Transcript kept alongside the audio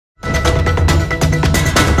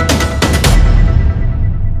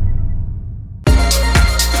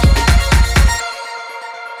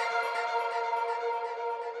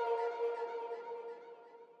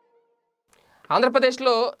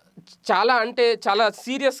ఆంధ్రప్రదేశ్లో చాలా అంటే చాలా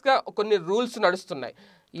సీరియస్గా కొన్ని రూల్స్ నడుస్తున్నాయి.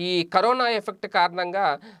 ఈ కరోనా ఎఫెక్ట్ కారణంగా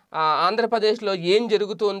ఆంధ్రప్రదేశ్లో ఏం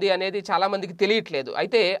జరుగుతుంది అనేది చాలామందికి తెలియట్లేదు.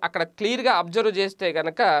 అయితే అక్కడ క్లియర్గా అబ్జర్వ్ చేస్తే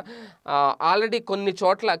కనుక ఆల్రెడీ కొన్ని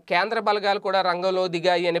చోట్ల కేంద్ర బలగాలు కూడా రంగంలో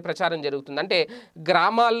దిగాయి అనే ప్రచారం జరుగుతుంది. అంటే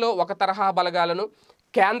గ్రామాల్లో ఒక తరహా బలగాలను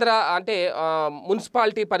కేంద్ర అంటే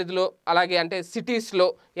మున్సిపాలిటీ పరిధిలో అలాగే అంటే సిటీస్లో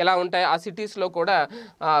ఎలా ఉంటాయి ఆ సిటీస్లో కూడా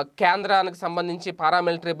కేంద్రానికి సంబంధించి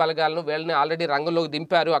పారామిలిటరీ బలగాలను వీళ్ళని ఆల్రెడీ రంగంలోకి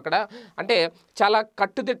దింపారు. అక్కడ అంటే చాలా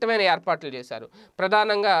కట్టుదిట్టమైన ఏర్పాట్లు చేశారు.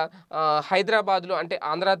 ప్రధానంగా హైదరాబాద్లో అంటే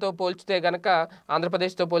ఆంధ్రాతో పోల్చితే కనుక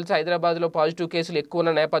ఆంధ్రప్రదేశ్తో పోల్చి హైదరాబాద్లో పాజిటివ్ కేసులు ఎక్కువ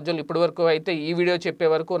ఉన్న నేపథ్యంలో ఇప్పటి వరకు అయితే ఈ వీడియో చెప్పే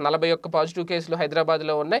వరకు 41 పాజిటివ్ కేసులు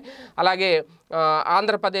హైదరాబాద్లో ఉన్నాయి. అలాగే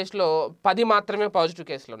ఆంధ్రప్రదేశ్లో 10 మాత్రమే పాజిటివ్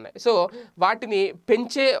కేసులు ఉన్నాయి. సో వాటిని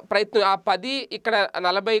పెంచే ప్రయత్నం ఆ 10 ఇక్కడ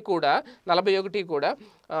 40 కూడా 41 కూడా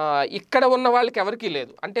ఇక్కడ ఉన్న వాళ్ళకి ఎవరికీ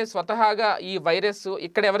లేదు. అంటే స్వతహాగా ఈ వైరస్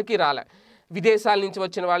ఇక్కడ ఎవరికీ రాలే. విదేశాల నుంచి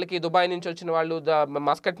వచ్చిన వాళ్ళకి, దుబాయ్ నుంచి వచ్చిన వాళ్ళు,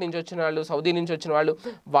 మస్కట్ నుంచి వచ్చిన వాళ్ళు, సౌదీ నుంచి వచ్చిన వాళ్ళు,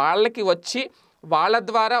 వాళ్ళకి వచ్చి వాళ్ళ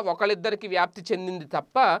ద్వారా ఒకళ్ళిద్దరికి వ్యాప్తి చెందింది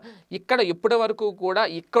తప్ప ఇక్కడ ఇప్పటి వరకు కూడా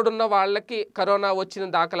ఇక్కడున్న వాళ్ళకి కరోనా వచ్చిన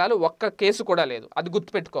దాఖలాలు ఒక్క కేసు కూడా లేదు. అది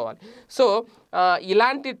గుర్తుపెట్టుకోవాలి. సో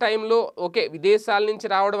ఇలాంటి టైంలో ఓకే విదేశాల నుంచి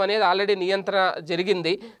రావడం అనేది ఆల్రెడీ నియంత్రణ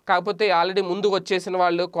జరిగింది. కాకపోతే ఆల్రెడీ ముందు వచ్చేసిన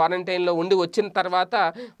వాళ్ళు క్వారంటైన్లో ఉండి వచ్చిన తర్వాత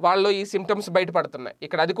వాళ్ళు ఈ సిమ్టమ్స్ బయటపడుతున్నాయి.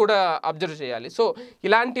 ఇక్కడ అది కూడా అబ్జర్వ్ చేయాలి. సో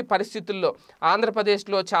ఇలాంటి పరిస్థితుల్లో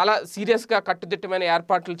ఆంధ్రప్రదేశ్లో చాలా సీరియస్గా కట్టుదిట్టమైన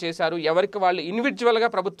ఏర్పాట్లు చేశారు. ఎవరికి వాళ్ళు ఇండివిజువల్గా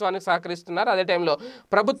ప్రభుత్వానికి సహకరిస్తున్నారు. అదే టైంలో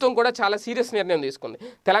ప్రభుత్వం కూడా చాలా సీరియస్ నిర్ణయం తీసుకుంది.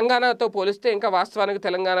 తెలంగాణతో పోలిస్తే ఇంకా వాస్తవానికి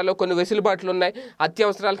తెలంగాణలో కొన్ని వెసులుబాట్లు ఉన్నాయి.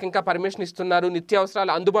 అత్యవసరాలకు ఇంకా పర్మిషన్ ఇస్తున్నారు.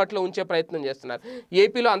 నిత్యావసరాలు అందుబాటులో ఉంచే ప్రయత్నం చేస్తున్నారు.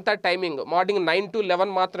 ఏపీలో అంతా టైమింగ్ మార్నింగ్ 9 to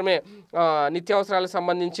 11 మాత్రమే నిత్యావసరాలకు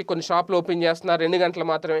సంబంధించి కొన్ని షాపులు ఓపెన్ చేస్తున్నారు. 2 గంటలు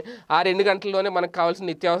మాత్రమే. ఆ 2 గంటల్లోనే మనకు కావాల్సిన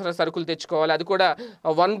నిత్యావసర సరుకులు తెచ్చుకోవాలి. అది కూడా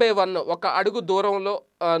 1 by 1 ఒక అడుగు దూరంలో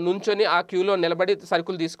నుంచొని ఆ క్యూలో నిలబడి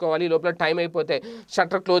సరుకులు తీసుకోవాలి. లోపల టైం అయిపోతే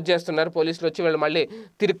షట్టర్ క్లోజ్ చేస్తున్నారు పోలీసులు వచ్చి. వీళ్ళు మళ్ళీ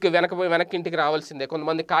తిరిగి వెనక్కి ఇంటికి రావాల్సిందే.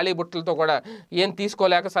 కొంతమంది ఖాళీ బుట్టలతో కూడా ఏం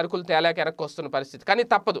తీసుకోలేక సరుకులు తేలేక వెనక్కి వస్తున్న పరిస్థితి. కానీ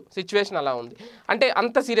తప్పదు, సిచ్యువేషన్ అలా ఉంది. అంటే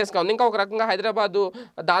అంత సీరియస్గా ఉంది. ఇంకా ఒక రకంగా హైదరాబాదు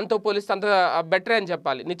దాంతో పోలిస్తే అంత బెటర్ అని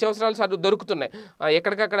చెప్పాలి. నిత్యావసరాలు సరుకులు దొరుకుతున్నాయి.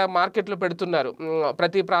 ఎక్కడికక్కడ మార్కెట్లో పెడుతున్నారు.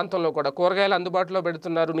 ప్రతి ప్రాంతంలో కూడా కూరగాయలు అందుబాటులో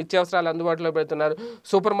పెడుతున్నారు, నిత్యావసరాలు అందుబాటులో పెడుతున్నారు.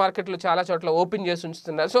 సూపర్ మార్కెట్లు చాలా చోట్ల ఓపెన్ చేసి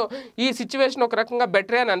ఉంచుతున్నారు. సో ఈ సిచ్యువేషన్ ఒక రకంగా బెటరే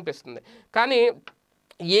అని అనిపిస్తుంది. కానీ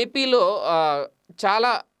ఏపీలో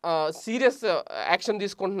చాలా సీరియస్ యాక్షన్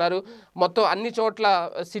తీసుకుంటున్నారు. మొత్తం అన్ని చోట్ల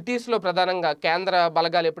సిటీస్లో ప్రధానంగా కేంద్ర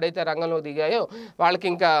బలగాలు ఎప్పుడైతే రంగంలో దిగాయో వాళ్ళకి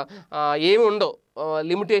ఇంకా ఏమి ఉండవు,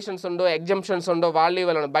 లిమిటేషన్స్ ఉండో, ఎగ్జంప్షన్స్ ఉండో.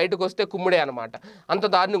 వాళ్ళు బయటకు వస్తే కుమ్ముడే అనమాట. అంత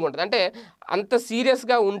దారుణంగా ఉంటుంది. అంటే అంత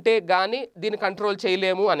సీరియస్గా ఉంటే కానీ దీన్ని కంట్రోల్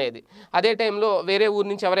చేయలేము అనేది. అదే టైంలో వేరే ఊరు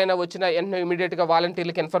నుంచి ఎవరైనా వచ్చినా వెంటనే ఇమీడియట్గా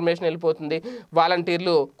వాలంటీర్లకు ఇన్ఫర్మేషన్ వెళ్ళిపోతుంది.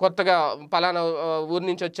 వాలంటీర్లు కొత్తగా పలానా ఊరు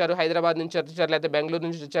నుంచి వచ్చారు, హైదరాబాద్ నుంచి వచ్చారు, లేకపోతే బెంగళూరు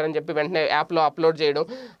నుంచి వచ్చారని చెప్పి వెంటనే యాప్లో అప్లోడ్ చేయడం.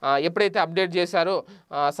 ఎప్పుడైతే అప్డేట్ చేశారో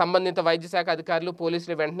సంబంధిత వైద్య శాఖ అధికారులు,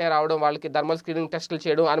 పోలీసులు వెంటనే రావడం, వాళ్ళకి థర్మల్ స్క్రీనింగ్ టెస్టులు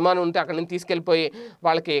చేయడం, అనుమానం ఉంటే అక్కడి నుంచి తీసుకెళ్ళిపోయి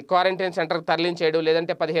వాళ్ళకి క్వారంటైన్ సెంటర్కి తరలించేయడం,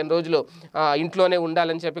 లేదంటే 15 రోజులు ఇంట్లోనే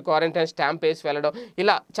ఉండాలని చెప్పి క్వారంటైన్ స్టాంప్ వేసి వెళ్ళడం.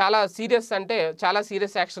 ఇలా చాలా సీరియస్ అంటే చాలా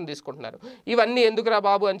సీరియస్ యాక్షన్ తీసుకుంటున్నారు. ఇవన్నీ ఎందుకురా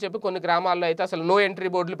బాబు అని చెప్పి కొన్ని గ్రామాల్లో అయితే అసలు నో ఎంట్రీ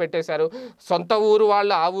బోర్డులు పెట్టేశారు. సొంత ఊరు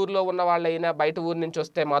వాళ్ళు ఆ ఊరిలో ఉన్న వాళ్ళైనా బయట ఊరు నుంచి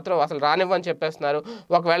వస్తే మాత్రం అసలు రానివ్వని చెప్పేస్తున్నారు.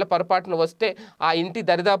 ఒకవేళ పొరపాటున వస్తే ఆ ఇంటి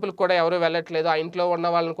దరిదాపులకు కూడా ఎవరు వెళ్ళట్లేదు. ఆ ఇంట్లో ఉన్న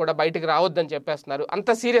వాళ్ళని కూడా బయటికి రావద్దని చెప్పేస్తున్నారు.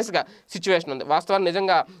 అంత సీరియస్గా సిచ్యువేషన్ ఉంది. వాస్తవానికి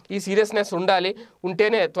నిజంగా ఈ సీరియస్నెస్ ఉండాలి.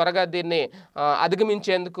 ఉంటేనే త్వరగా దీన్ని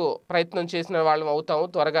అధిగమించేందుకు ప్రయత్నం చేసిన వాళ్ళం అవుతాము.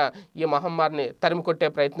 త్వరగా ఈ మహమ్మారిని తరిమి కొట్టే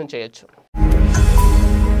ప్రయత్నం చేయొచ్చు.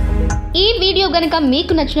 ఈ వీడియో గనుక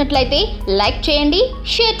మీకు నచ్చినట్లయితే లైక్ చేయండి,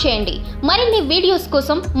 షేర్ చేయండి. మరిన్ని వీడియోస్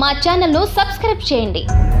కోసం మా ఛానల్ను సబ్స్క్రైబ్ చేయండి.